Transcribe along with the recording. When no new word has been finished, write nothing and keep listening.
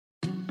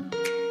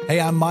Hey,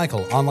 I'm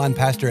Michael, online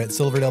pastor at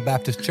Silverdale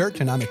Baptist Church,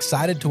 and I'm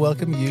excited to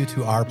welcome you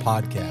to our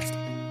podcast.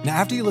 Now,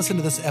 after you listen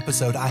to this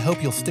episode, I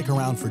hope you'll stick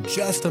around for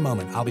just a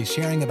moment. I'll be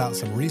sharing about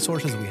some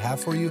resources we have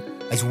for you,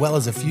 as well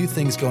as a few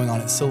things going on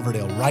at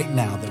Silverdale right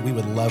now that we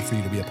would love for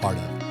you to be a part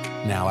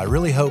of. Now, I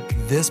really hope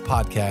this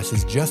podcast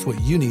is just what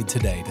you need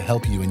today to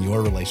help you in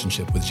your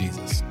relationship with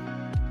Jesus.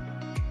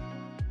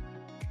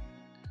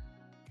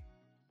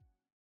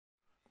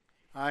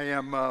 I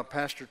am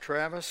Pastor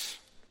Travis.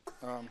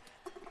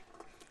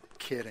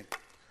 Kidding.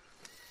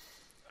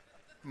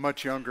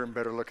 Much younger and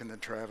better looking than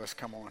Travis.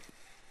 Come on.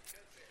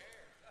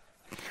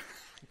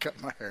 Cut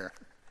my hair.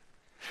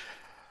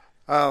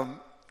 I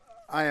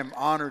am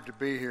honored to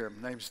be here.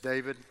 My name's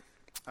David.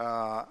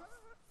 I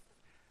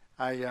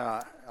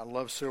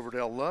love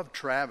Silverdale, love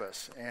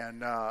Travis,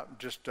 and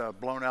just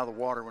blown out of the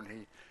water when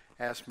he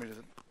asked me to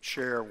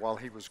share while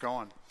he was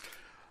gone.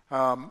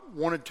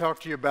 Wanted to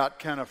talk to you about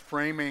kind of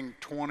framing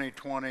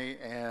 2020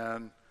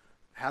 and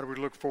how do we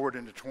look forward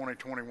into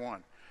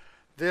 2021.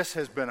 This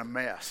has been a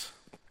mess.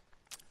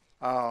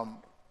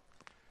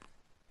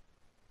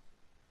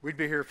 We'd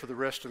be here for the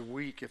rest of the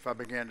week if I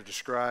began to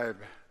describe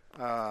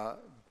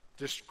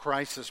this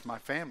crisis my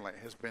family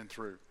has been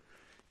through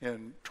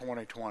in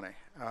 2020.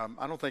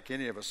 I don't think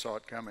any of us saw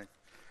it coming.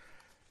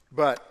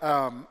 But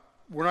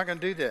we're not going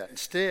to do that.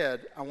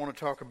 Instead, I want to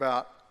talk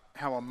about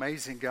how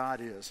amazing God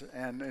is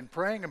and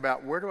praying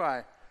about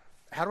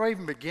how do I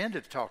even begin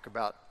to talk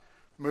about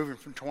moving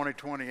from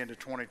 2020 into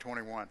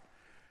 2021.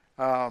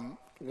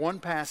 One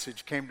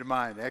passage came to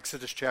mind,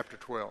 Exodus chapter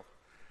 12.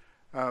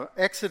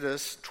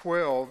 Exodus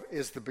 12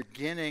 is the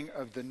beginning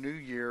of the new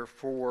year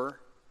for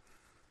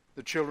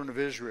the children of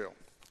Israel.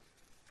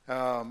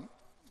 And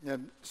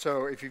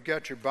so if you've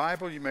got your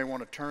Bible, you may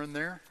want to turn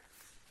there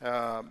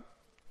and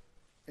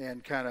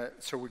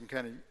so we can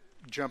kind of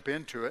jump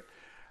into it.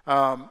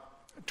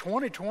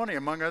 2020,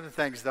 among other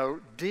things,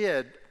 though,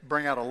 did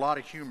bring out a lot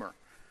of humor,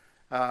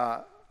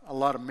 a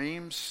lot of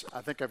memes.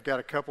 I think I've got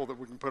a couple that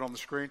we can put on the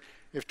screen.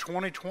 If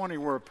 2020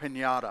 were a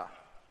piñata,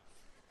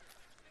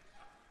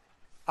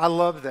 I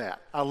love that.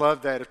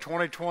 If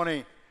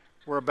 2020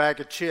 were a bag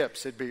of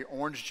chips, it'd be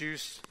orange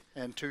juice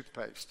and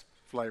toothpaste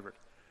flavored.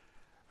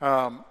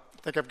 I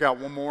think I've got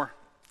one more.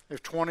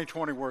 If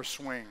 2020 were a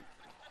swing.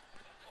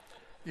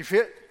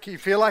 Can you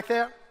feel like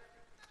that?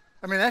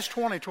 I mean, that's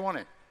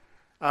 2020.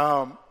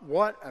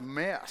 What a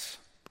mess.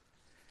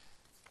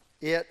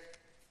 At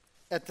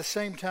the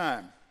same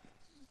time,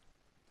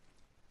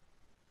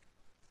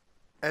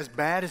 as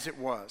bad as it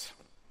was,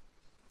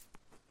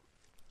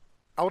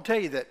 I will tell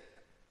you that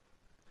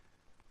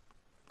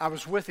I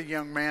was with a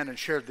young man and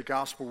shared the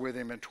gospel with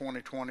him in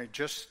 2020,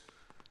 just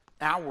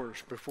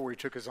hours before he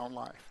took his own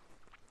life.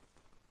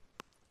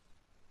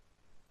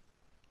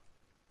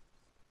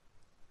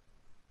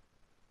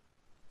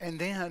 And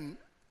then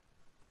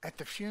at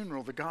the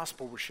funeral, the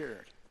gospel was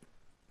shared.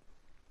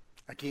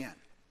 Again.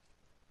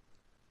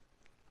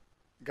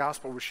 The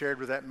gospel was shared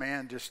with that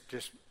man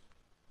just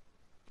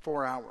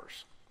 4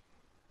 hours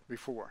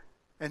before.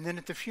 And then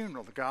at the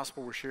funeral, the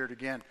gospel was shared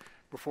again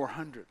before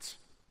hundreds.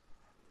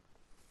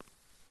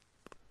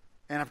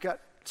 And I've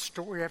got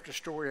story after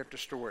story after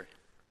story.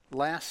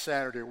 Last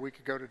Saturday, a week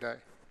ago today,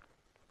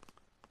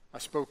 I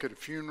spoke at a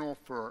funeral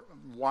for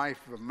a wife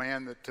of a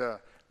man that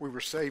we were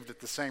saved at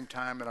the same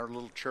time at our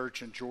little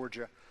church in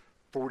Georgia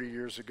 40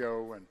 years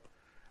ago. And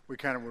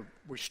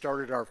we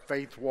started our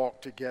faith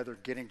walk together,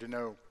 getting to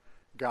know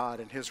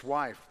God. And his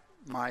wife,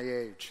 my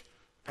age,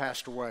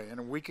 passed away. And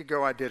a week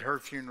ago, I did her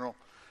funeral.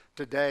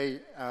 Today,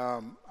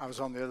 I was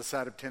on the other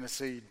side of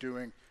Tennessee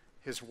doing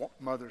his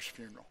mother's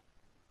funeral.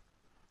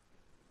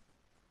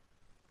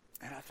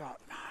 And I thought,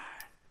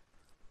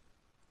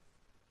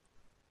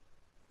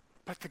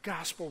 but the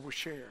gospel was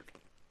shared.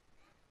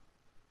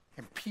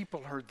 And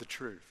people heard the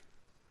truth.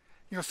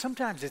 You know,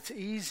 sometimes it's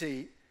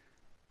easy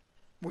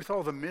with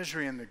all the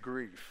misery and the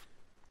grief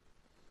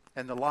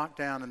and the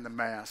lockdown and the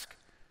mask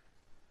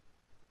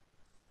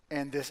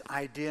and this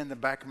idea in the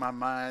back of my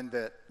mind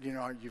that, you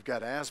know, you've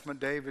got asthma,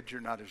 David, you're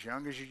not as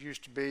young as you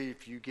used to be.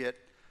 If you get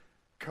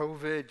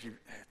COVID,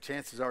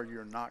 chances are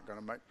you're not going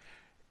to make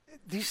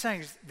these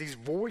things, these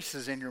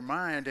voices in your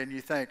mind, and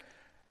you think,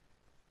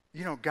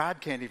 you know, God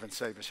can't even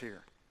save us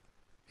here.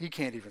 He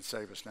can't even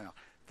save us now.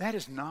 That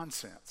is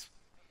nonsense.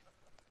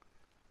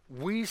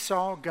 We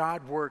saw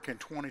God work in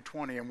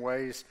 2020 in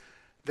ways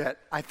that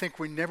I think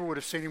we never would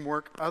have seen him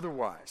work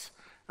otherwise.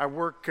 I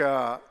work,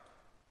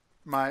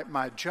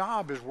 my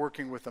job is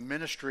working with a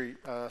ministry,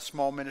 a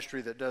small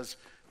ministry that does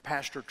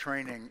pastor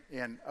training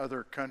in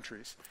other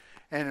countries.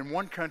 And in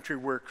one country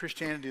where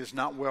Christianity is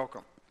not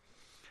welcome,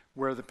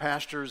 where the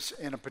pastors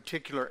in a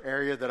particular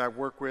area that I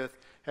work with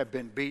have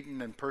been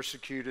beaten and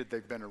persecuted,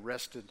 they've been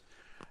arrested.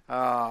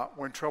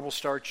 When trouble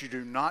starts, you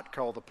do not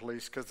call the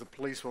police because the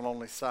police will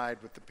only side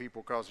with the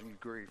people causing you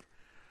grief.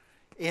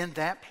 In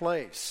that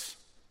place,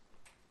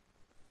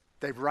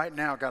 they've right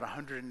now got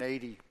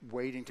 180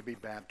 waiting to be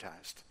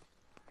baptized.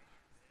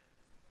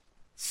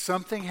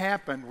 Something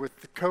happened with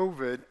the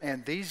COVID,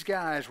 and these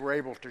guys were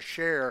able to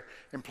share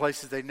in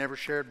places they never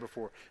shared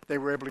before. They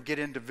were able to get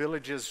into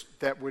villages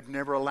that would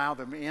never allow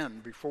them in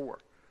before,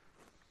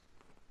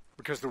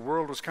 because the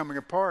world was coming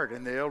apart,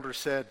 and the elders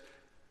said,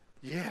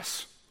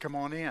 yes, come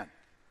on in.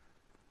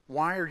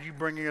 Why are you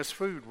bringing us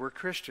food? We're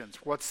Christians.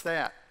 What's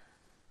that?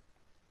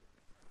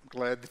 I'm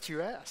glad that you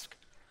asked.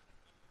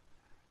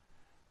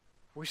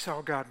 We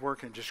saw God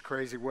work in just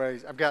crazy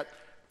ways. I've got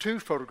 2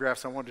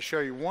 photographs I wanted to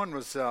show you. One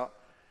was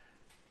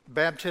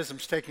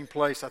baptisms taking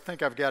place. I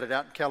think I've got it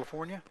out in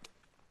California.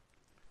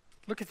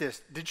 Look at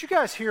this. Did you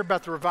guys hear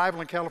about the revival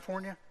in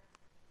California?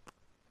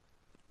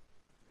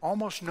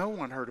 Almost no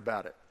one heard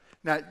about it.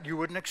 Now, you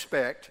wouldn't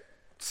expect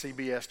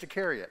CBS to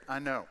carry it, I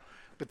know.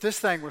 But this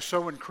thing was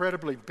so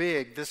incredibly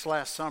big this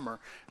last summer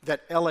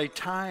that LA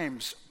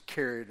Times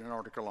carried an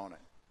article on it.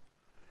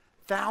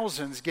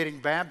 Thousands getting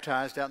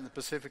baptized out in the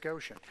Pacific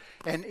Ocean.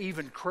 And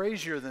even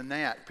crazier than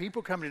that,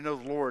 people coming to know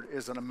the Lord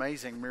is an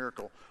amazing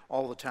miracle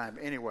all the time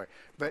anyway.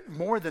 But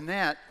more than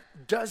that,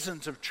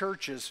 dozens of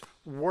churches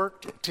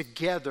worked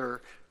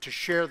together to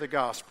share the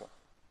gospel.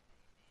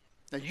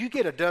 Now, you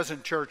get a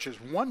dozen churches,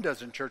 1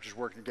 churches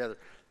working together,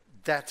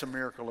 that's a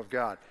miracle of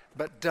God.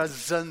 But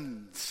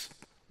dozens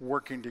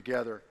working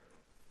together,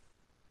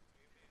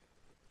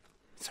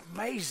 it's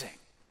amazing.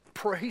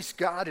 Praise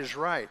God is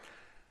right.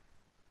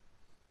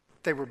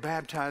 They were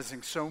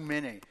baptizing so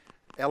many.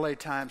 LA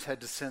Times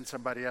had to send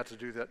somebody out to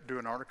do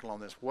an article on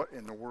this. What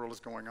in the world is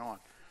going on?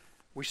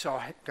 We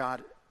saw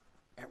God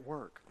at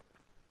work.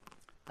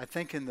 I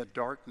think in the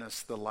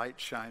darkness, the light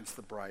shines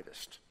the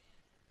brightest.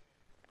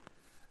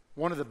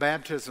 One of the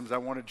baptisms I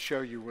wanted to show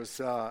you was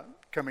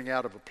coming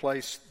out of a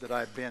place that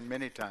I've been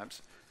many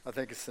times. I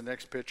think it's the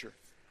next picture.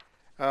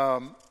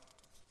 In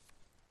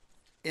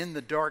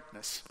the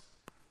darkness,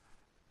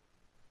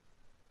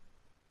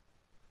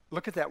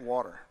 look at that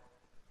water.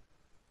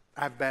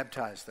 I've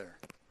baptized there.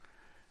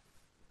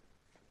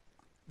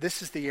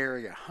 This is the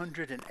area,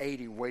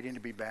 180 waiting to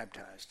be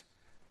baptized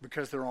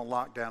because they're on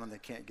lockdown and they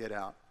can't get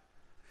out.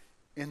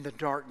 In the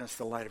darkness,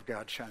 the light of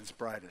God shines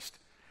brightest.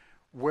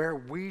 Where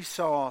we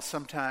saw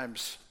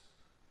sometimes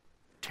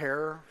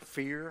terror,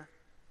 fear,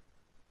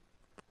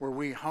 where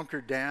we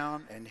hunkered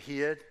down and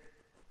hid,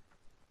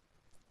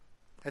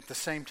 at the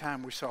same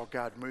time we saw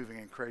God moving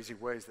in crazy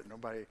ways that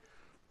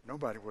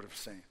nobody would have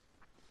seen.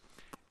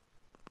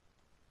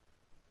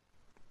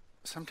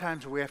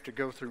 Sometimes we have to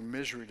go through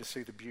misery to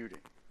see the beauty.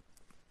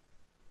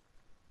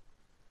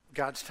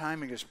 God's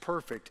timing is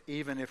perfect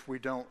even if we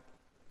don't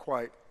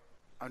quite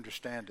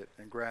understand it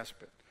and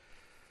grasp it.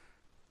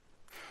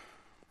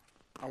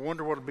 I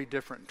wonder what will be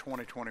different in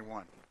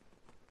 2021.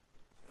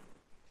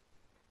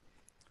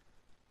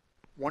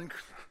 One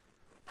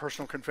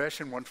personal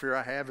confession, one fear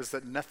I have is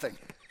that nothing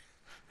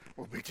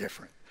will be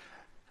different.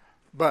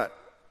 But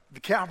the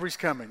Calvary's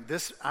coming.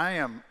 I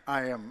am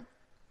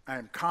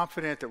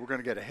confident that we're going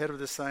to get ahead of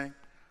this thing,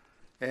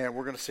 and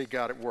we're going to see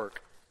God at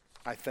work,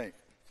 I think.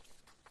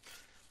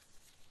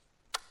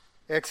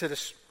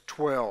 Exodus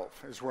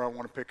 12 is where I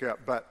want to pick up,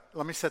 but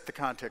let me set the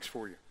context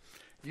for you.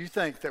 You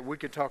think that we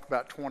could talk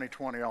about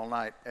 2020 all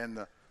night and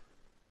the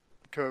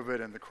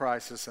COVID and the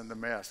crisis and the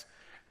mess.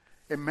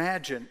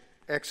 Imagine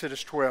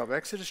Exodus 12.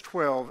 Exodus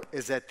 12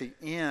 is at the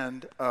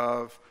end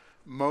of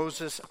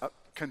Moses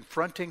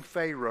confronting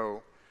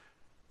Pharaoh.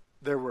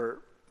 There were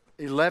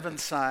 11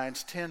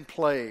 signs, 10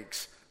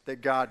 plagues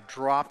that God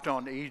dropped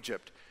on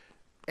Egypt.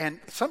 And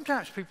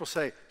sometimes people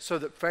say, so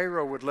that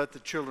Pharaoh would let the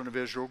children of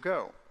Israel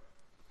go.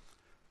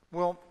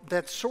 Well,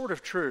 that's sort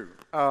of true,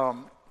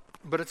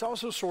 but it's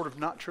also sort of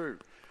not true.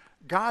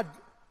 God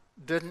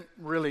didn't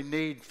really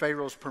need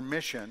Pharaoh's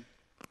permission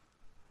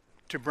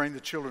to bring the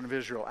children of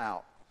Israel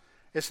out.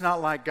 It's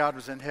not like God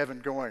was in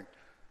heaven going,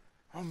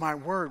 oh my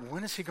word,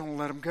 when is he going to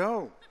let them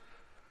go?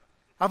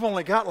 I've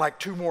only got like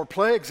 2 more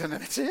plagues and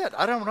then it's it.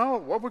 I don't know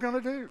what we're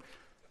going to do.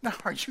 No,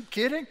 are you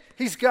kidding?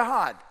 He's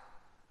God.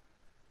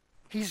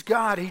 He's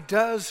God. He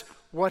does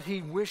what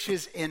he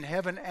wishes in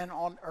heaven and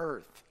on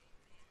earth.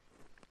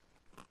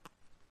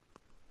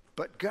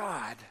 But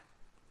God,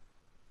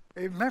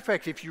 as a matter of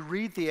fact, if you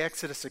read the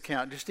Exodus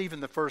account, just even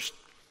the first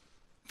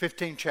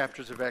 15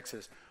 chapters of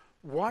Exodus,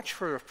 watch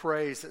for a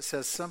phrase that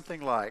says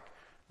something like,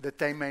 that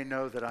they may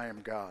know that I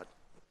am God.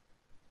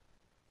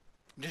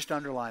 Just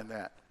underline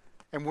that.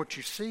 And what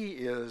you see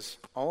is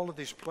all of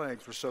these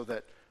plagues were so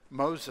that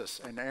Moses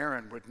and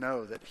Aaron would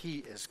know that he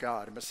is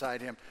God, and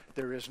beside him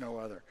there is no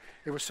other.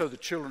 It was so the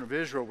children of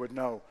Israel would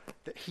know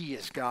that he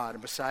is God,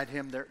 and beside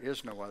him there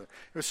is no other.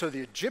 It was so the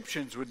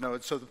Egyptians would know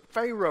it, so the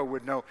Pharaoh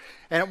would know.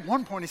 And at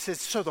one point he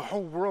says, so the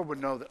whole world would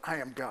know that I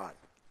am God.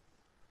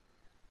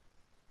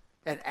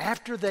 And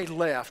after they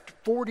left,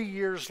 40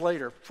 years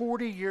later,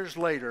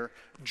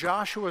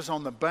 Joshua's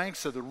on the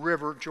banks of the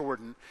river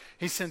Jordan.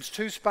 He sends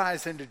 2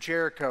 spies into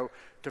Jericho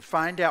to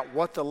find out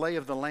what the lay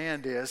of the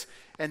land is.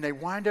 And they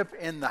wind up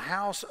in the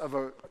house of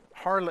a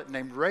harlot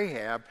named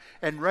Rahab.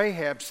 And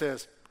Rahab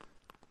says,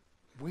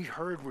 we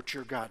heard what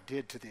your God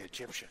did to the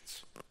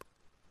Egyptians.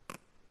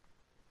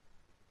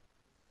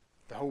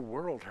 the whole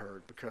world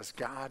heard because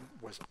God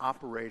was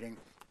operating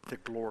to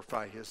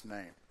glorify his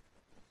name.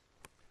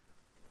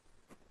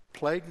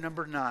 Plague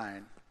number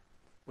 9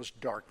 was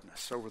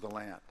darkness over the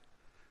land.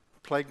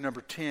 Plague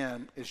number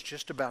 10 is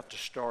just about to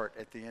start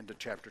at the end of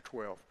chapter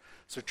 12.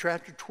 So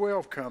chapter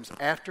 12 comes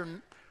after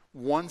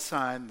one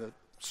sign, the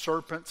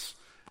serpents,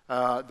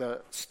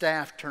 the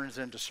staff turns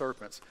into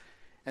serpents.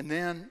 And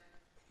then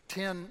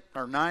 10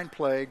 or 9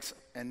 plagues,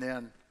 and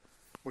then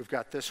we've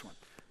got this one.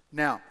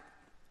 Now,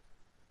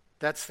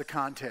 that's the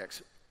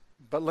context.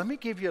 But let me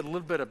give you a little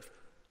bit of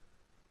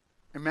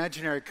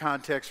imaginary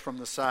context from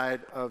the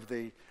side of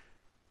the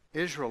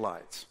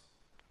Israelites.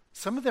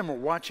 Some of them were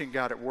watching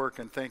God at work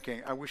and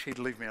thinking, I wish he'd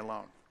leave me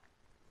alone.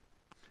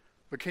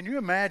 But can you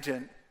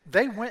imagine,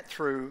 they went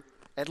through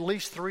at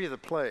least 3 of the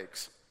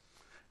plagues.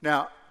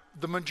 Now,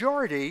 the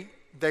majority,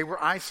 they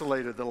were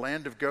isolated. The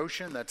land of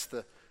Goshen, that's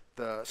the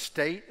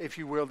state, if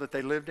you will, that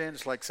they lived in.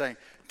 It's like saying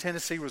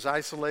Tennessee was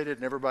isolated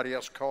and everybody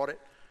else caught it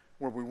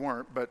where we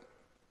weren't. But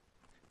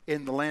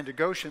in the land of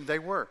Goshen, they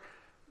were.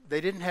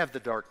 They didn't have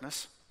the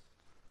darkness.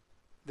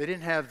 They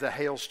didn't have the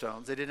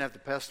hailstones. They didn't have the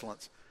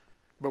pestilence.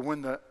 But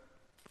when the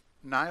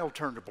Nile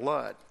turned to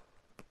blood,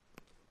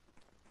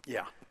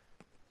 yeah.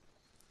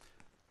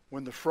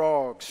 When the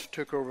frogs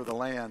took over the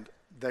land,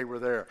 they were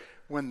there.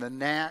 When the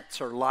gnats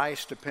or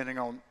lice, depending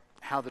on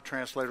how the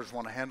translators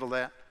want to handle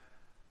that,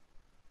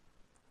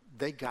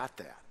 they got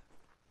that.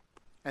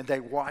 And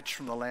they watched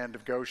from the land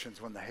of Goshen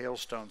when the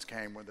hailstones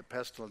came, when the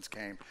pestilence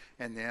came,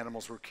 and the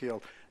animals were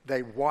killed.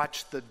 They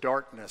watched the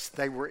darkness.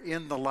 They were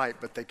in the light,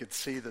 but they could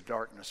see the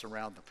darkness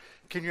around them.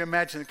 Can you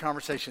imagine the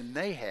conversation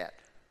they had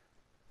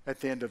at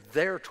the end of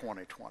their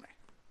 2020?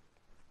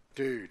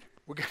 Dude,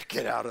 we got to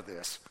get out of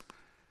this.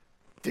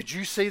 Did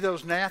you see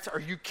those gnats? Are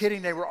you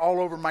kidding? They were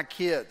all over my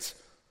kids.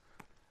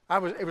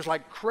 It was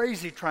like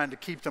crazy trying to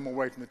keep them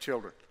away from the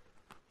children.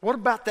 What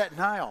about that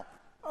Nile?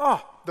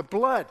 Oh, the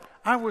blood.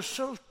 I was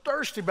so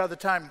thirsty by the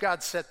time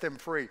God set them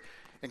free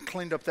and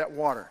cleaned up that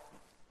water.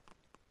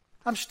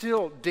 I'm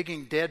still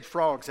digging dead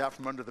frogs out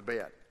from under the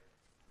bed.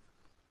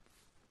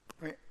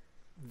 I mean,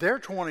 their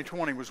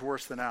 2020 was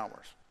worse than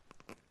ours.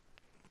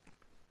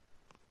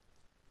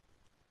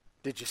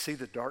 Did you see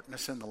the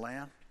darkness in the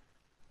land?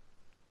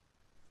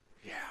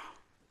 Yeah.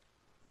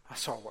 I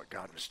saw what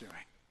God was doing.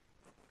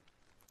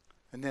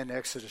 And then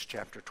Exodus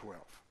chapter 12.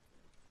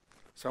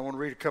 So I want to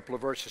read a couple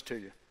of verses to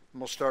you. And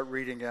we'll start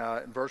reading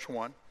in verse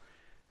 1,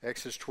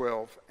 Exodus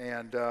 12.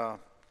 And I'm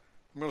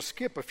going to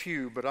skip a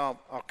few, but I'll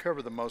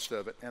cover the most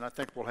of it. And I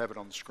think we'll have it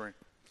on the screen.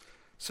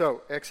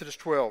 So, Exodus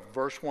 12,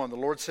 verse 1. The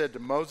Lord said to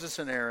Moses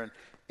and Aaron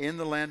in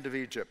the land of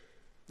Egypt.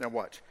 Now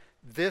watch.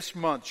 This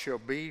month shall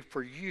be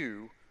for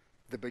you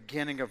the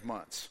beginning of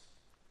months.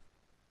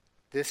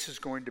 This is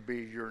going to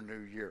be your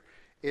new year.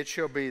 It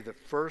shall be the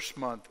first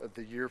month of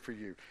the year for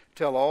you.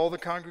 Tell all the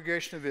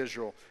congregation of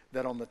Israel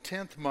that on the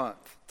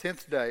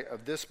 10th day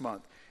of this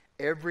month,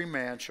 every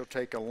man shall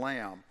take a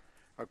lamb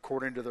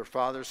according to their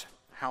father's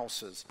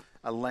houses,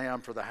 a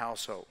lamb for the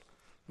household.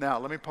 Now,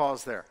 let me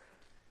pause there.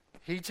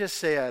 He just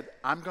said,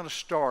 I'm going to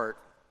start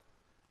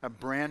a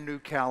brand new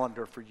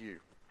calendar for you.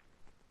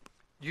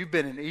 You've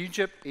been in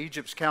Egypt.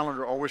 Egypt's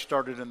calendar always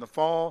started in the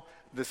fall.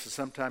 This is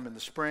sometime in the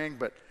spring,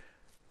 but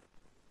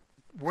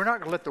we're not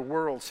going to let the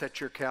world set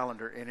your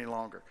calendar any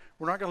longer.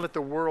 We're not going to let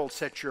the world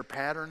set your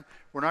pattern.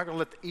 We're not going to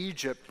let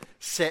Egypt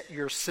set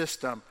your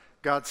system.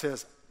 God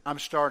says, I'm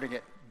starting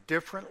it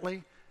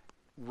differently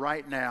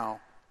right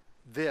now.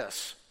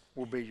 This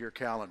will be your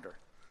calendar.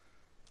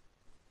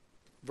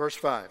 Verse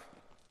 5.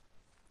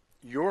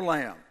 Your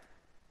lamb,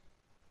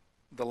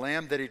 the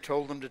lamb that he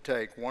told them to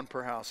take, one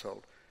per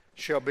household,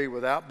 shall be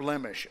without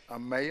blemish, a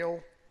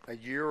male, a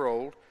year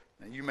old.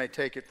 And you may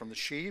take it from the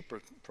sheep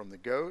or from the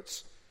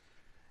goats.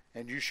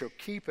 And you shall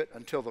keep it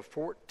until the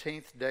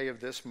 14th day of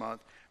this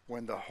month,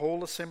 when the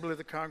whole assembly of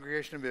the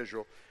congregation of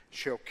Israel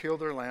shall kill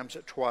their lambs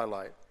at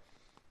twilight.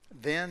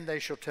 Then they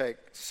shall take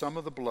some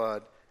of the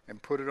blood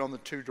and put it on the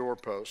 2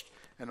 doorposts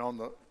and on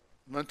the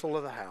lintel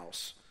of the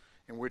house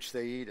in which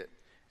they eat it.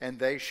 And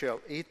they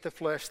shall eat the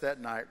flesh that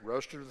night,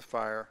 roasted with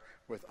fire,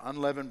 with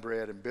unleavened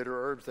bread and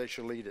bitter herbs they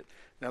shall eat it.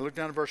 Now look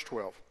down to verse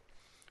 12.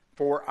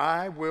 For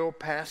I will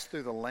pass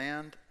through the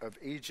land of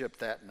Egypt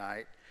that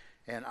night,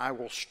 and I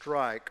will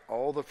strike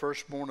all the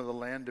firstborn of the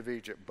land of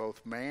Egypt,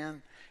 both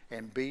man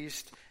and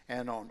beast,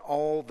 and on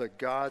all the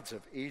gods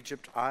of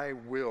Egypt I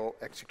will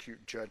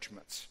execute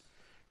judgments.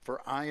 For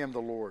I am the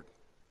Lord.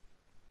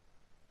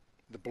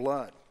 The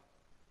blood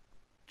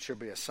shall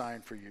be a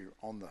sign for you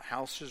on the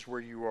houses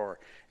where you are.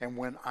 And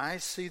when I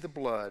see the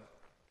blood,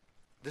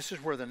 this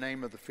is where the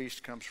name of the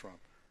feast comes from.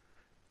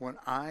 When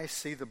I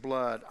see the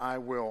blood, I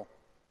will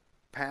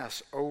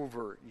pass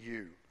over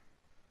you,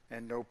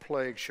 and no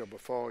plague shall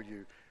befall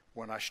you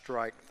when I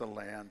strike the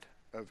land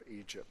of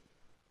Egypt.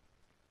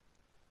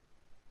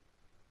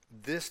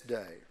 This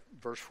day,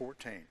 verse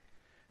 14,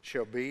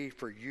 shall be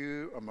for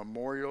you a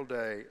memorial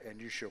day,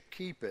 and you shall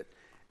keep it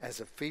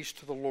as a feast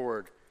to the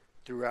Lord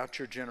throughout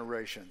your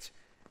generations.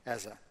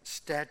 As a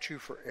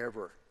statute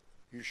forever,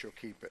 you shall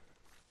keep it.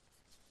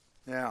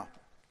 Now,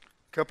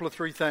 A couple of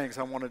three things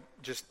I want to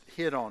just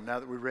hit on now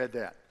that we read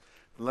that.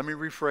 Let me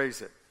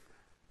rephrase it.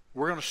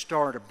 We're going to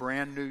start a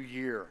brand new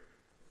year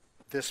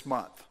this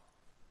month.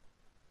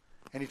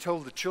 And he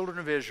told the children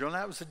of Israel, and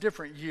that was a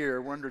different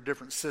year. We're under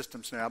different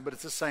systems now, but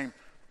it's the same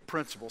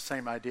principle,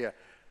 same idea.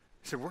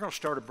 He said, we're going to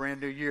start a brand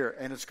new year,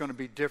 and it's going to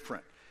be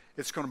different.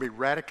 It's going to be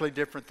radically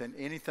different than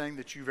anything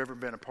that you've ever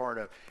been a part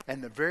of.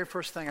 And the very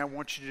first thing I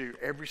want you to do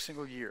every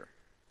single year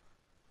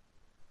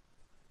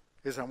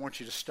is I want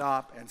you to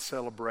stop and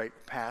celebrate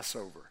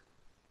Passover.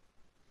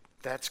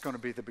 That's going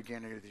to be the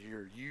beginning of the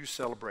year. You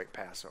celebrate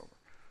Passover.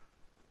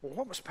 Well,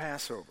 what was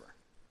Passover?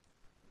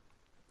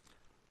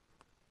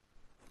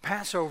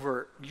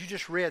 Passover, you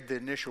just read the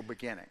initial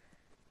beginning.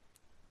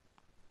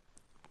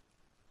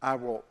 I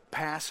will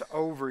pass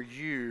over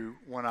you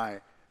when I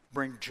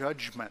bring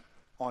judgment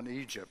on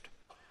Egypt.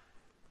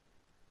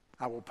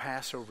 I will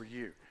pass over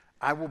you.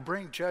 I will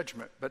bring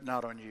judgment, but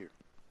not on you.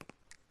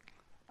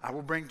 I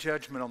will bring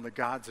judgment on the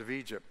gods of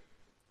Egypt,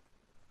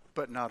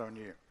 but not on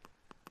you.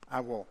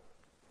 I will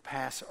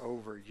pass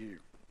over you.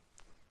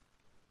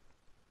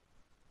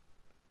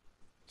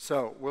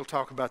 So we'll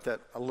talk about that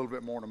a little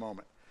bit more in a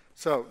moment.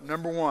 So,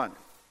 number one,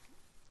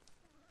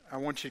 I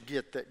want you to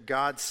get that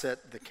God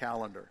set the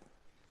calendar.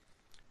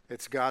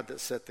 It's God that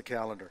set the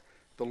calendar.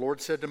 The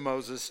Lord said to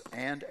Moses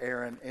and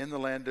Aaron in the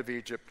land of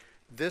Egypt,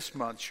 this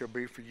month shall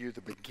be for you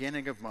the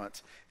beginning of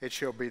months. It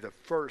shall be the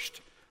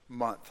first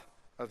month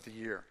of the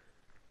year.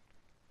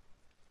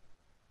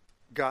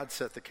 God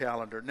set the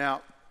calendar.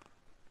 Now,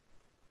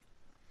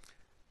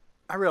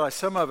 I realize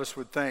some of us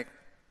would think,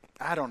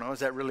 I don't know, is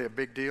that really a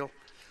big deal?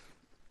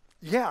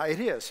 Yeah, it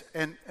is.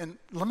 And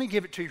let me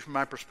give it to you from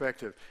my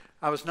perspective.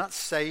 I was not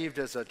saved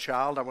as a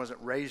child. I wasn't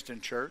raised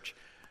in church.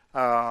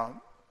 I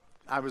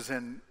was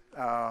an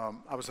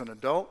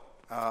adult,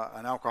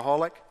 an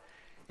alcoholic.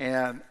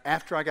 And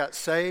after I got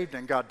saved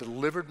and God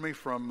delivered me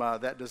from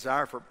that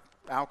desire for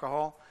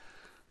alcohol,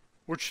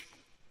 which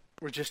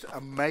was just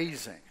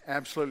amazing,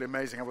 absolutely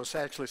amazing. I was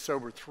actually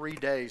sober 3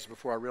 days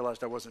before I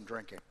realized I wasn't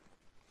drinking.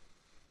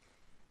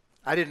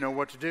 I didn't know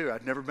what to do.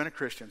 I'd never been a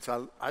Christian,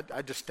 so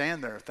I'd just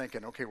stand there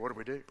thinking, okay, what do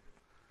we do?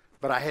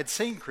 But I had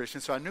seen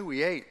Christians, so I knew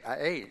we ate. I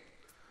ate.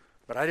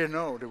 But I didn't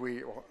know,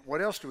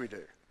 what else do we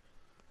do?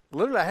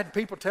 Literally, I had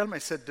people tell me,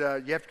 said,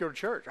 you have to go to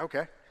church.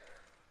 Okay.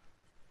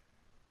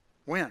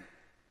 When?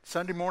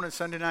 Sunday morning,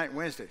 Sunday night,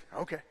 Wednesday.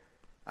 Okay.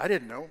 I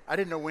didn't know. I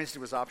didn't know Wednesday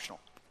was optional.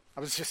 I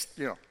was just,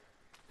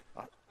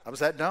 I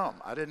was that dumb.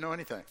 I didn't know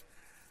anything.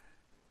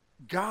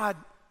 God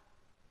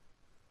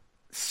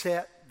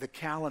set the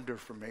calendar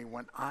for me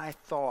when I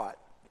thought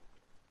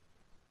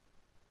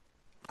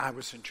I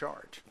was in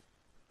charge.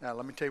 Now,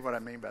 let me tell you what I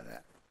mean by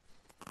that.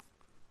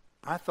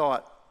 I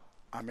thought,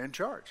 I'm in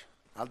charge.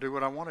 I'll do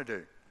what I want to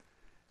do.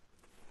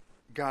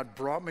 God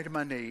brought me to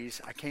my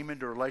knees. I came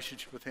into a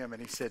relationship with him,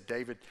 and he said,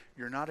 David,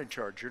 you're not in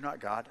charge. You're not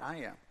God. I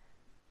am.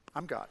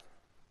 I'm God.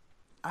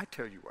 I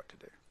tell you what to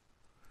do.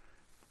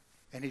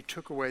 And he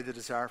took away the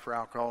desire for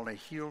alcohol, and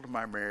he healed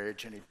my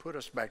marriage, and he put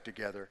us back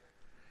together.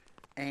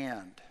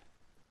 And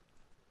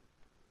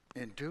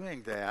in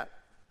doing that,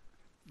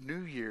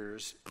 New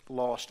Year's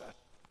lost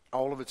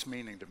all of its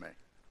meaning to me.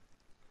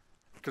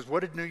 Because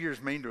what did New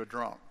Year's mean to a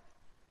drunk?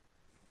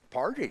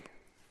 Party.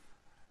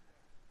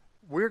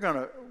 We're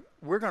gonna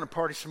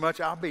party so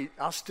much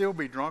I'll still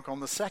be drunk on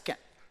the 2nd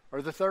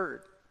or the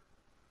 3rd.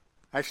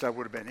 Actually, I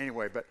would have been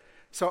anyway. But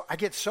so I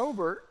get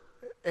sober,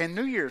 and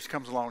New Year's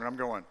comes along, and I'm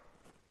going,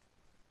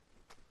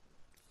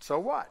 so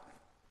what?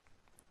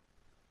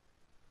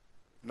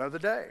 Another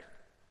day.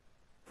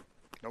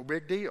 No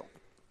big deal.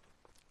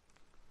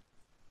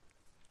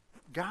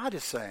 God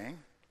is saying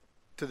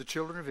to the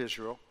children of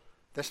Israel,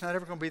 that's not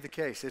ever going to be the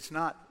case. It's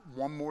not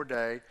one more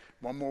day,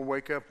 one more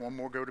wake up, one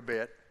more go to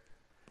bed.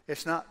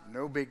 It's not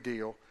no big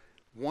deal.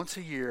 Once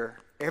a year,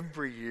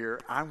 every year,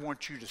 I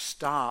want you to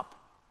stop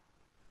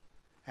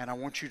and I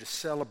want you to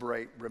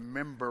celebrate,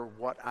 remember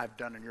what I've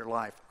done in your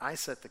life. I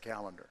set the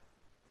calendar.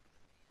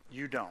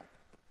 You don't.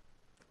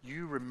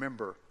 You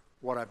remember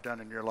what I've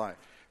done in your life.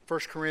 2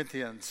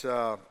 Corinthians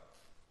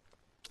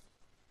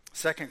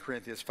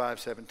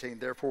 5:17.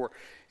 Therefore,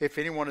 if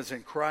anyone is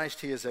in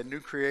Christ, he is a new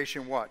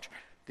creation. Watch.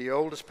 The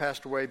old has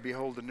passed away.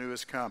 Behold, the new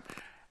has come.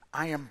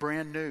 I am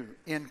brand new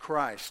in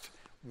Christ.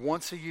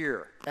 Once a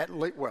year, I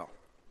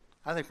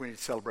think we need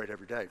to celebrate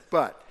every day,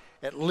 but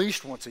at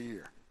least once a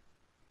year,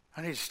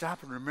 I need to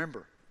stop and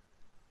remember.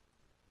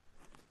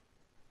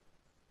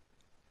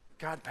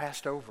 God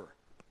passed over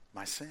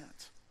my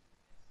sins.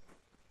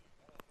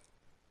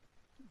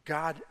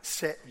 God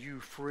set you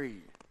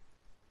free.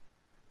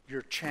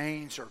 Your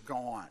chains are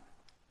gone.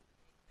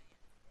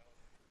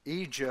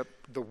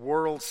 Egypt, the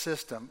world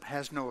system,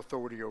 has no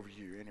authority over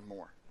you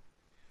anymore.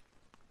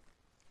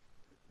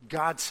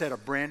 God set a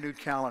brand new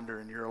calendar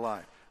in your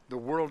life. The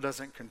world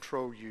doesn't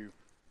control you.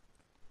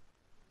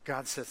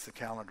 God sets the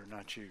calendar,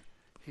 not you.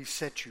 He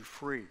set you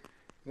free.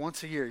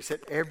 Once a year. He said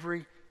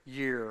every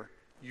year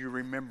you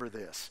remember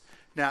this.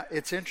 Now,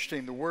 it's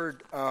interesting. The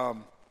word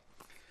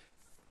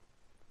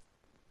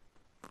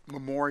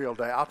Memorial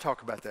Day, I'll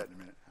talk about that in a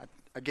minute.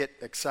 I get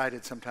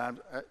excited sometimes.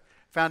 I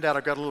found out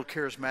I've got a little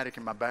charismatic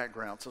in my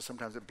background, so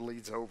sometimes it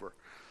bleeds over.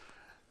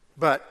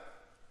 But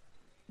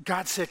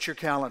God set your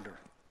calendar.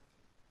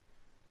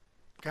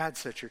 God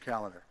set your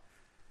calendar.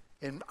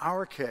 In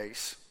our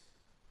case,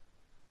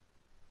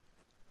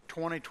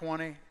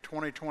 2020,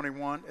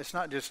 2021, it's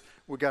not just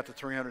we got to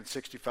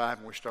 365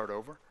 and we start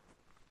over.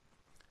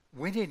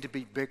 We need to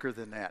be bigger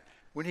than that.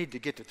 We need to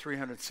get to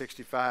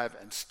 365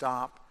 and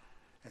stop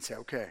and say,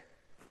 okay,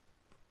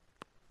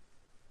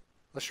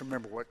 let's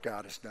remember what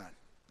God has done.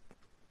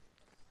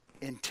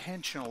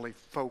 Intentionally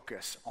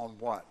focus on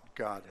what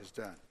God has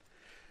done.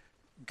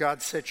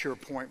 God set your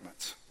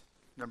appointments.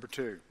 Number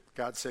 2,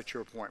 God set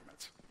your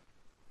appointments.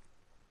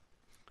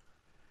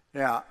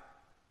 Now,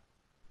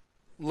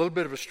 a little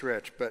bit of a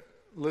stretch, but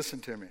listen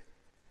to me.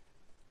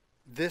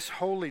 This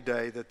holy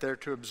day that they're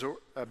to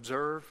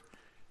observe,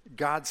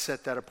 God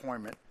set that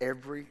appointment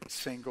every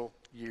single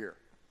year.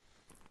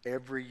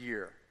 Every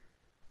year.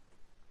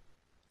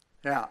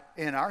 Now,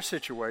 in our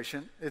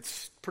situation,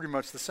 it's pretty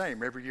much the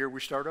same. Every year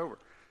we start over.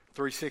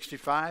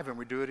 365 and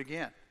we do it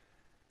again.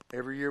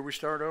 Every year we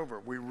start over.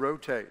 We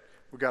rotate.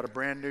 We got a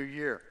brand new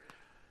year.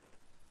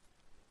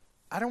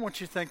 I don't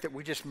want you to think that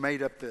we just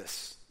made up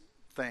this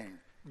thing.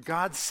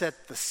 God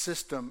set the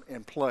system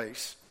in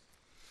place.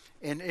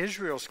 In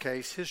Israel's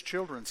case, his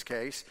children's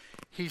case,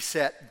 he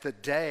set the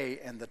day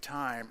and the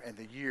time and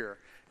the year.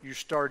 You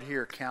start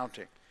here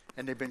counting,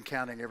 and they've been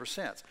counting ever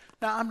since.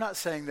 Now, I'm not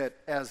saying that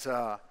as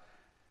a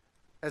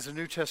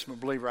New Testament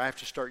believer, I have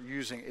to start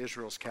using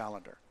Israel's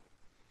calendar.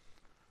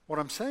 What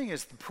I'm saying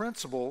is the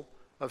principle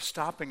of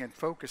stopping and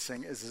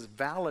focusing is as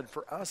valid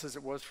for us as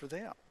it was for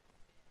them.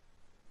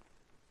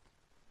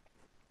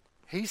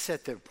 He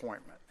set the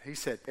appointment. He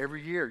said,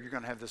 every year you're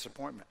going to have this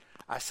appointment.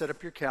 I set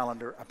up your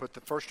calendar. I put the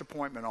first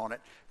appointment on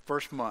it,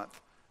 first month,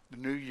 the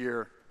new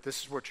year.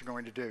 This is what you're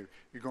going to do.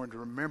 You're going to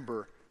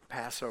remember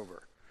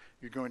Passover.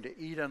 You're going to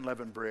eat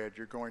unleavened bread.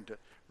 You're going to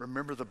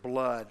remember the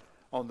blood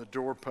on the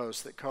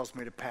doorpost that caused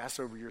me to pass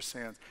over your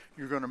sins.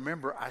 You're going to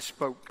remember I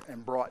spoke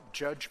and brought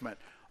judgment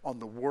on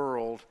the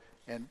world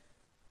and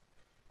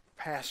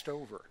passed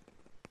over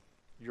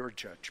your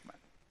judgment.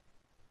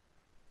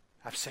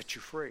 I've set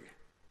you free.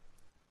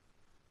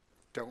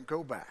 Don't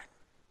go back.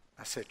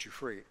 I set you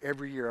free.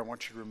 Every year I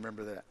want you to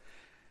remember that.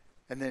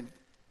 And then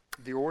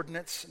the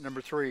ordinance,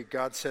 number 3,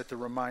 God set the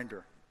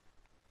reminder.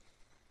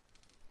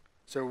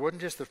 So it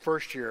wasn't just the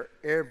first year,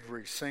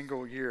 every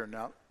single year.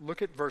 Now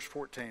look at verse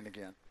 14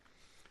 again.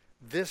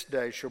 This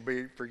day shall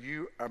be for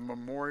you a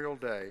memorial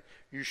day.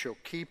 You shall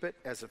keep it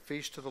as a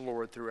feast to the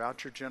Lord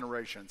throughout your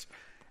generations,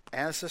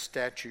 as a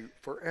statute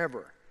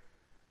forever.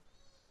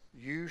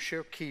 You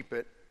shall keep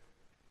it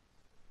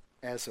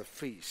as a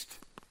feast.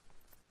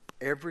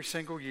 Every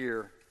single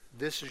year,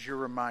 this is your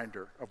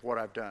reminder of what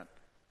I've done.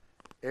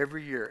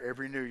 Every year,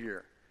 every new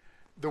year.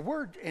 The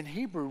word in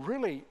Hebrew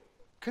really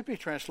could be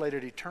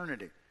translated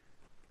eternity.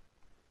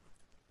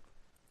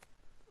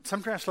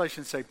 Some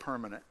translations say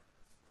permanent.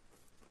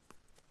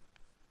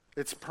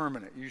 It's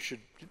permanent.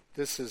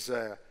 This is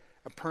a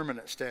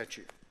permanent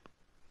statute.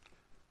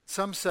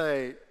 Some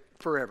say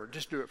forever.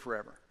 Just do it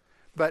forever.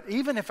 But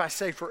even if I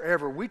say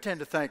forever, we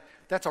tend to think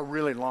that's a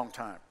really long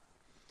time.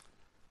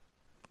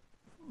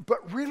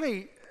 But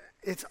really,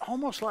 it's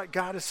almost like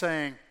God is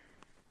saying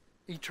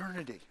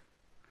eternity.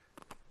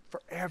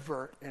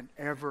 Forever and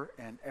ever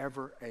and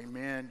ever,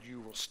 amen.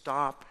 You will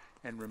stop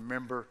and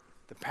remember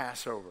the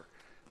Passover.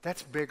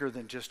 That's bigger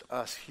than just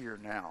us here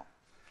now.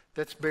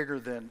 That's bigger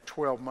than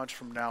 12 months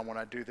from now when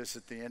I do this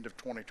at the end of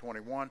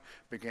 2021,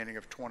 beginning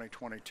of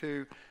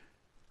 2022.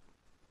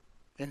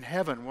 In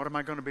heaven, what am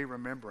I going to be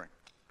remembering?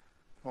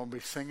 I'll be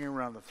singing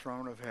around the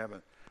throne of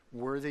heaven.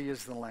 Worthy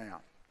is the Lamb.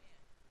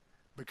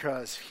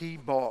 Because he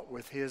bought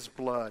with his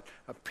blood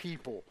a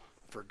people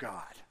for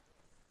God.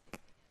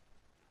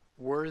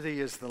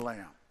 Worthy is the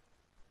Lamb.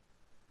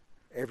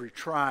 Every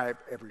tribe,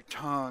 every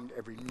tongue,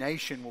 every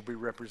nation will be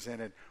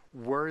represented.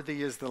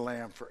 Worthy is the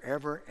Lamb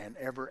forever and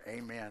ever.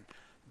 Amen.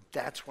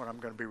 That's what I'm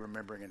going to be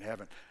remembering in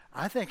heaven.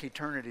 I think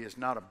eternity is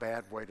not a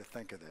bad way to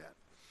think of that.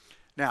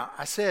 Now,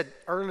 I said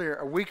earlier,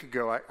 a week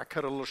ago, I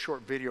cut a little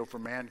short video for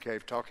Man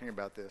Cave talking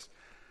about this.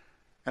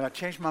 And I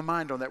changed my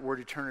mind on that word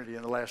eternity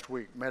in the last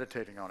week,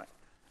 meditating on it.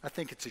 I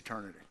think it's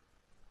eternity.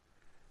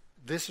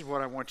 This is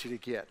what I want you to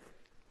get.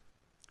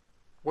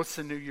 What's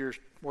the new year?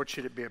 What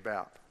should it be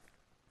about?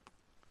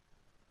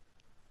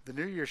 The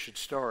new year should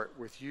start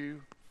with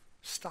you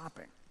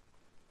stopping.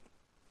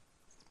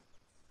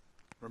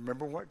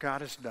 Remember what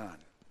God has done.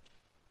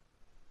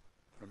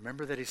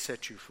 Remember that he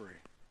set you free.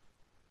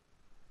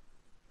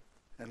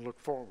 And look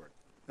forward.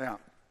 Now,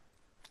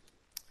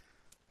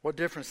 what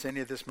difference does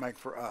any of this make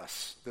for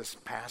us, this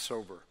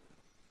Passover?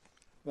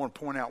 I want to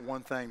point out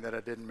one thing that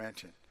I didn't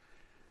mention.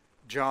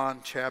 John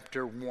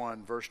chapter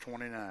 1, verse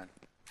 29.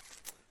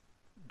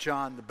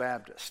 John the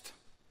Baptist.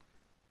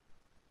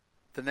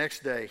 The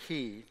next day,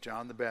 he,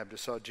 John the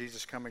Baptist, saw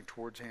Jesus coming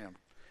towards him.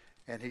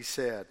 And he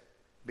said,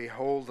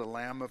 "Behold the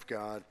Lamb of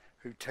God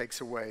who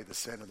takes away the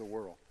sin of the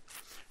world."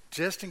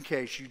 Just in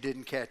case you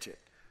didn't catch it,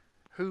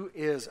 Who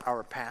is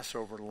our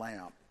Passover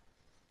lamb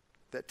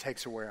that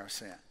takes away our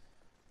sin?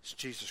 It's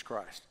Jesus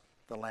Christ,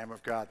 the Lamb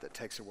of God that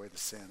takes away the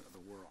sin of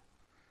the world.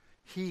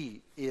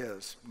 He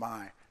is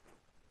my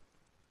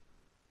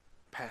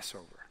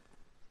Passover.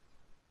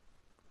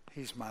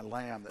 He's my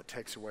lamb that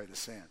takes away the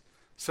sin.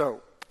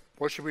 So,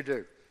 what should we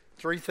do?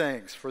 3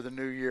 things for the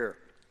new year.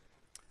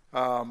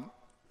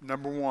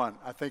 Number 1,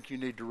 I think you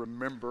need to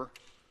remember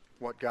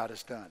what God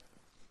has done.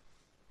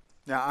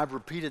 Now, I've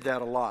repeated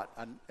that a lot,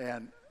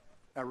 and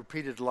I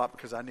repeat it a lot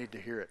because I need to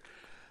hear it.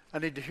 I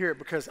need to hear it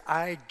because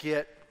I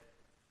get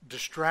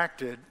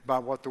distracted by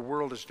what the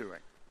world is doing.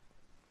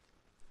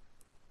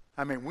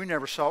 I mean,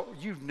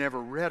 you've never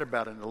read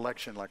about an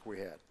election like we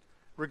had,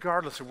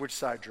 regardless of which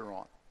side you're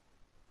on.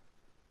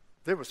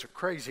 There was a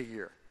crazy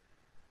year.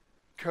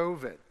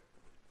 COVID,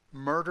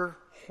 murder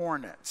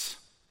hornets.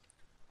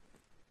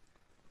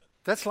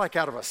 That's like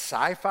out of a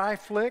sci-fi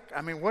flick.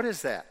 I mean, what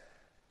is that?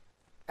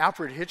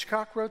 Alfred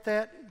Hitchcock wrote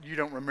that? You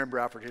don't remember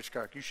Alfred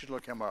Hitchcock. You should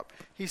look him up.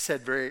 He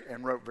said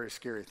and wrote very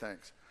scary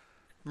things.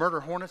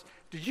 Murder hornets.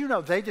 Did you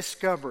know they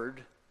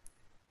discovered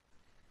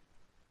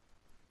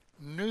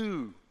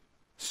new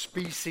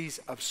species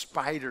of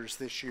spiders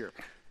this year?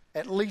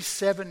 At least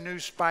 7 new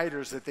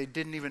spiders that they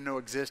didn't even know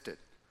existed.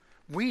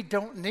 We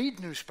don't need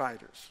new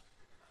spiders.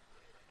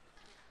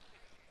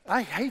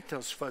 I hate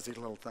those fuzzy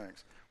little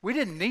things. We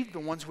didn't need the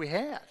ones we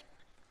had.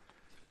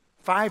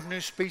 5 new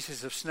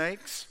species of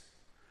snakes.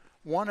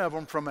 One of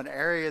them from an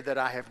area that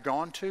I have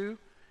gone to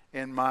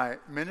in my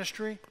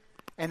ministry,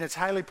 and it's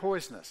highly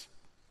poisonous.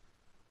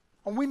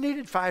 And we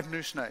needed 5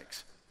 new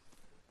snakes.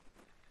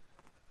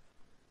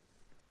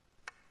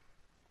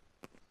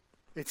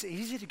 It's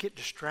easy to get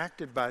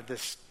distracted by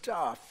this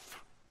stuff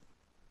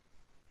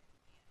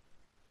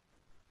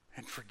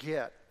and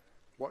forget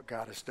what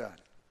God has done.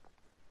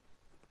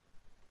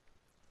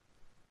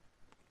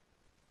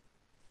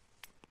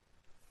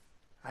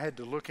 I had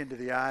to look into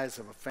the eyes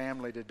of a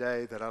family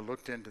today that I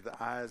looked into the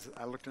eyes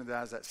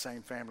of that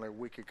same family a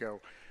week ago.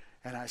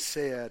 And I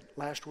said,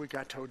 last week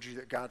I told you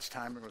that God's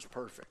timing was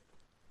perfect.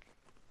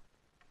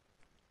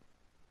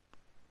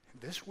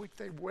 And this week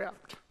they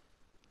wept.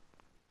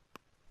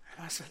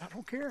 And I said, I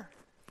don't care.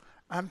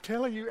 I'm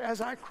telling you,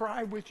 as I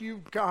cry with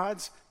you,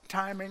 God's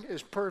timing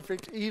is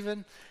perfect,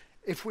 even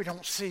if we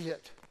don't see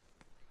it,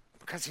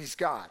 because He's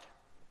God.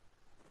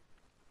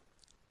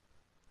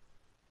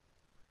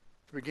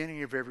 The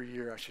beginning of every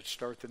year, I should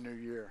start the new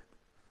year.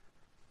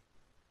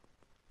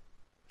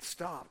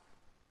 Stop.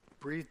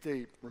 Breathe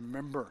deep.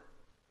 Remember,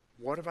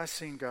 what have I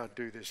seen God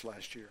do this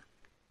last year?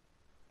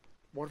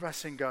 What have I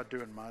seen God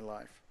do in my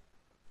life?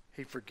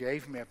 He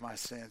forgave me of my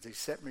sins. He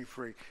set me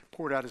free,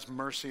 poured out His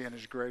mercy and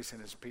His grace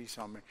and His peace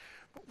on me.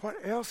 But what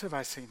else have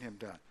I seen Him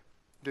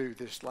do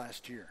this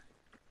last year?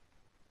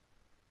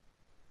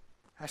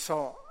 I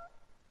saw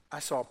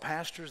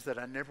pastors that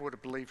I never would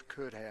have believed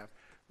could have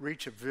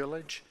reach a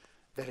village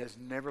that has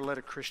never let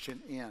a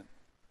Christian in,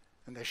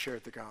 and they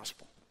shared the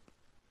gospel.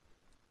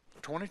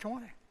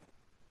 2020.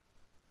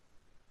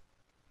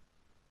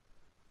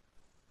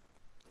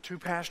 2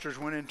 pastors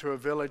went into a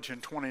village in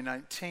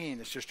 2019.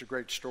 It's just a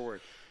great story,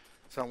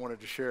 so I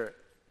wanted to share it.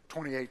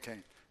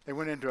 2018. They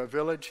went into a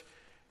village,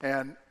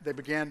 and they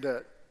began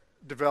to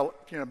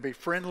develop, be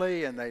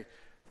friendly, and they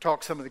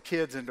talked some of the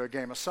kids into a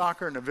game of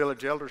soccer, and the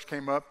village elders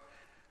came up,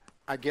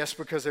 I guess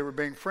because they were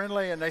being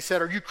friendly, and they said,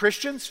 "Are you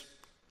Christians?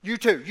 You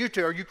too,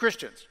 are you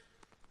Christians?"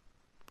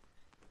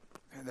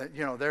 And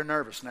they're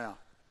nervous now.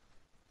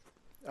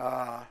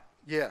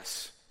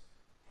 Yes.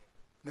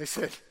 They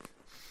said,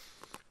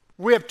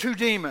 "We have 2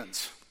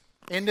 demons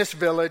in this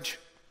village,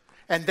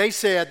 and they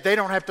said they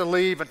don't have to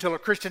leave until a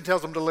Christian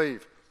tells them to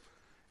leave.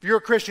 If you're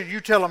a Christian, you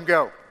tell them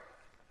go."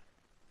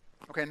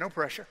 Okay, no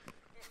pressure.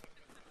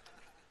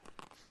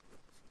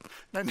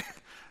 Now,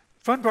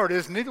 fun part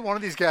is neither one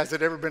of these guys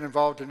had ever been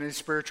involved in any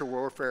spiritual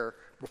warfare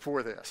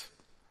before this.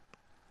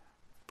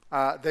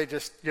 They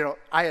just,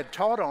 I had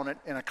taught on it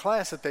in a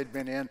class that they'd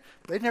been in.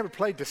 They'd never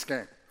played this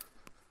game.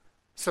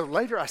 So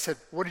later I said,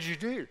 "What did you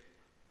do?"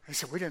 They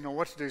said, "We didn't know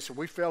what to do, so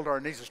we fell to our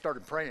knees and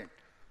started praying."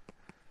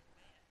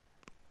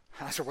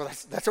 I said, "Well,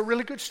 that's a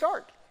really good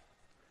start.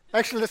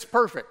 Actually, that's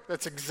perfect.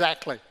 That's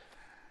exactly."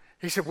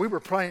 He said, "We were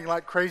praying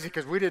like crazy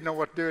because we didn't know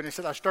what to do." And he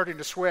said, "I was starting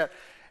to sweat,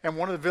 and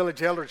one of the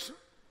village elders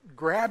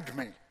grabbed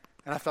me."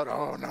 And I thought,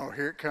 "Oh, no,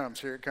 here it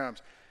comes.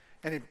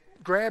 And he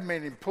grabbed me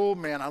and he pulled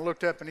me, and I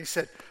looked up and he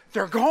said,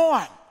 "They're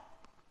gone."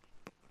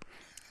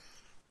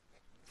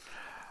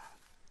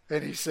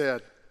 And he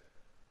said,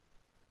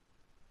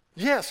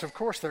 "Yes, of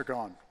course they're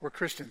gone. We're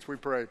Christians. We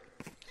prayed."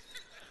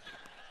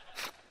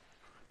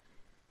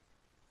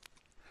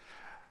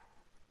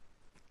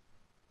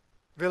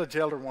 Village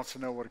elder wants to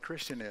know what a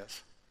Christian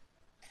is.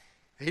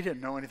 He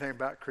didn't know anything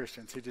about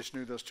Christians. He just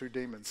knew those 2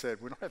 demons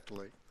said, "We don't have to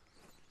leave.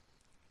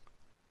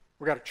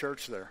 We got a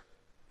church there."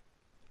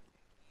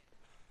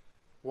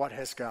 What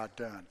has God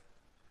done?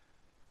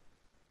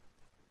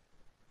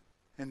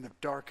 In the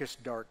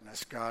darkest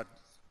darkness, God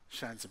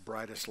shines the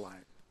brightest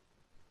light.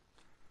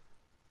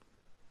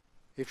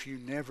 If you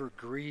never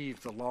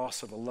grieve the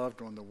loss of a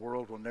loved one, the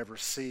world will never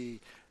see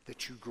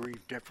that you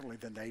grieve differently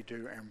than they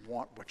do and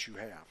want what you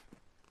have.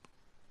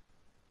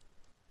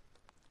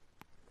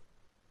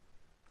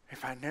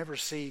 If I never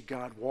see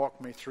God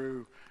walk me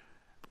through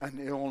an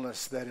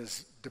illness that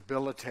is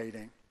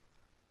debilitating,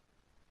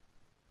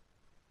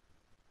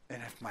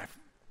 and if my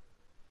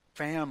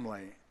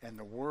family and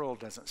the world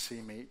doesn't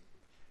see me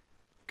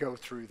go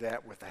through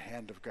that with the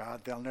hand of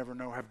God, they'll never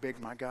know how big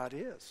my God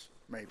is,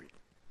 maybe.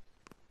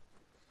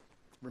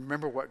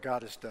 Remember what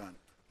God has done.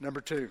 Number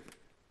 2,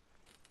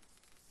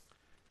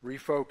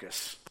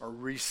 refocus or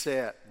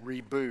reset,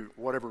 reboot,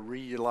 whatever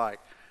you like.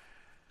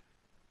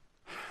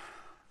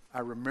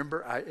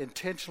 I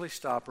intentionally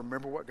stop,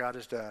 remember what God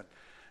has done.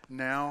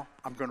 Now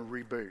I'm going to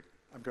reboot.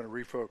 I'm going to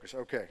refocus.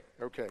 Okay.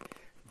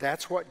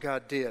 That's what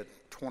God did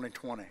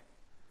 2020.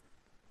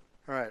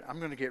 All right, I'm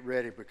going to get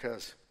ready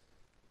because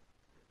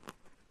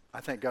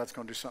I think God's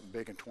going to do something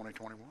big in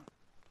 2021.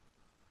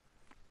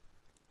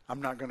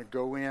 I'm not going to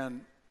go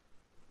in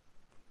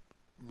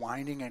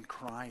whining and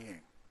crying.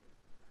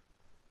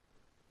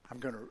 I'm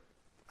going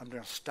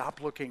to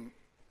stop looking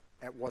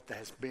at what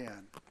has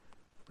been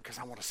because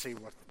I want to see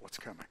what's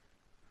coming.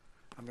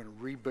 I'm going to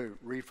reboot,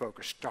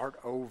 refocus, start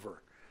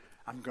over.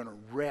 I'm going to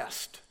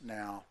rest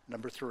now.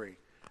 Number 3,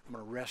 I'm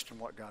going to rest in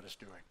what God is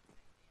doing.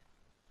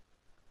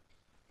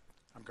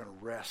 I'm going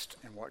to rest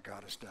in what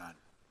God has done.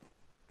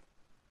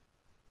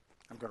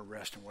 I'm going to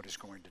rest in what He's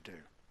going to do.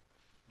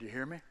 Do you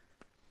hear me?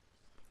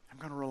 I'm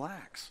going to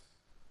relax.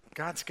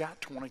 God's got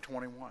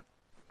 2021.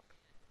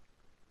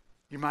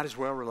 You might as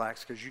well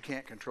relax because you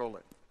can't control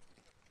it.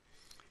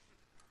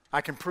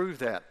 I can prove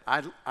that.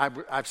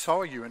 I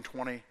saw you in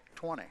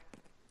 2020,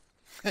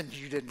 and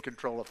you didn't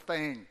control a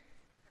thing.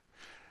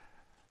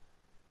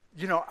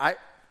 You know, I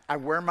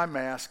wear my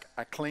mask,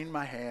 I clean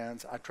my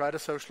hands, I try to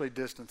socially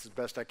distance as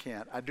best I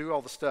can. I do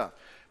all the stuff.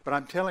 But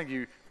I'm telling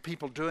you,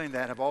 people doing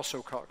that have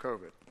also caught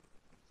COVID.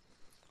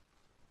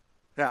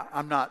 Now,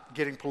 I'm not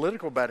getting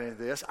political about any of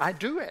this. I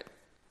do it.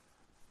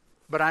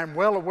 But I'm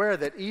well aware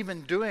that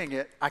even doing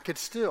it, I could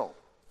still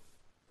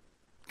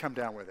come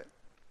down with it.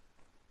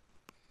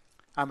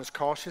 I'm as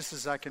cautious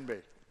as I can be.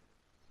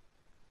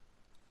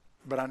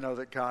 But I know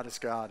that God is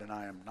God and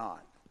I am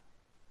not.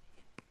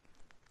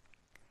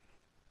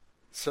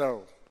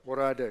 So,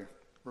 what do?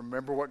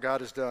 Remember what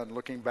God has done.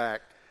 Looking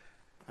back,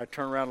 I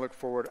turn around, look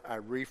forward, I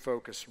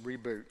refocus,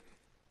 reboot.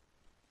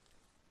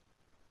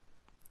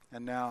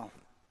 And now,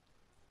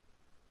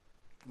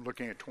 I'm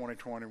looking at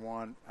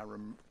 2021, I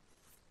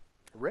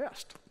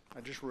rest.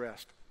 I just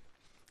rest.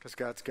 Because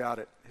God's got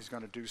it. He's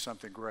going to do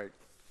something great.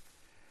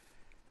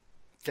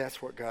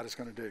 That's what God is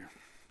going to do.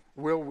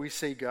 Will we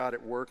see God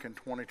at work in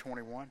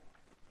 2021?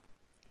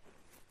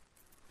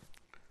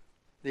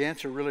 The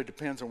answer really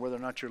depends on whether or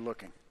not you're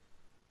looking,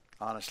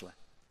 honestly.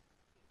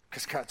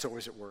 Because God's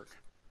always at work.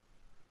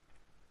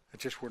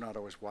 It's just we're not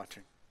always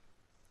watching.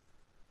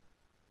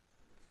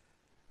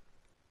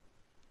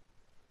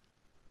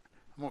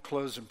 I'm going to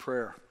close in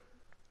prayer.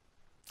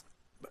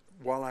 But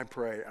while I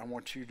pray, I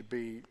want you to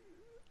be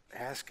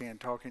asking and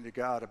talking to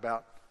God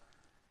about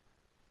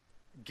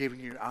giving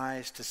you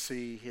eyes to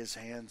see His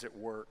hands at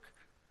work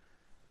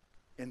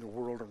in the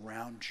world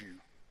around you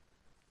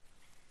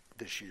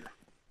this year.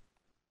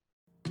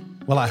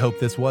 Well, I hope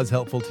this was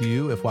helpful to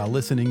you. If while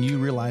listening you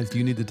realized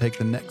you need to take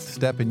the next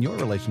step in your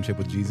relationship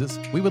with Jesus,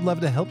 we would love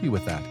to help you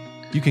with that.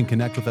 You can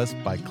connect with us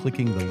by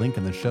clicking the link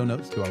in the show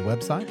notes to our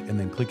website and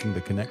then clicking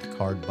the Connect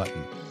Card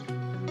button.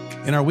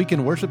 In our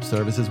weekend worship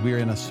services, we are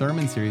in a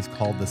sermon series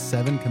called The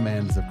 7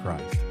 Commands of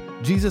Christ.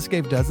 Jesus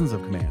gave dozens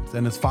of commands,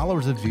 and as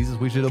followers of Jesus,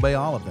 we should obey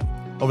all of them.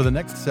 Over the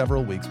next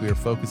several weeks, we are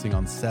focusing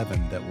on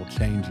 7 that will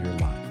change your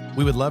life.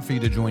 We would love for you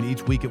to join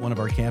each week at one of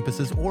our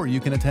campuses, or you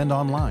can attend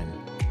online.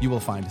 You will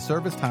find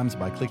service times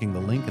by clicking the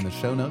link in the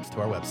show notes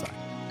to our website.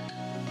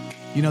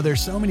 You know,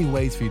 there's so many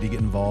ways for you to get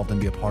involved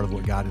and be a part of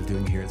what God is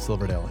doing here at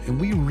Silverdale, and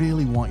we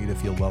really want you to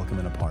feel welcome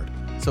and a part.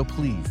 So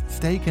please,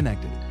 stay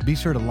connected. Be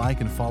sure to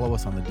like and follow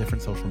us on the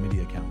different social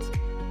media accounts.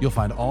 You'll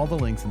find all the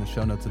links in the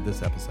show notes of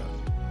this episode.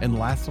 And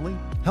lastly,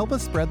 help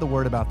us spread the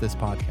word about this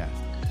podcast.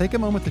 Take a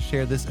moment to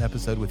share this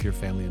episode with your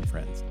family and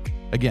friends.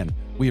 Again,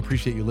 we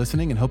appreciate you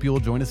listening and hope you will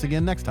join us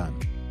again next time.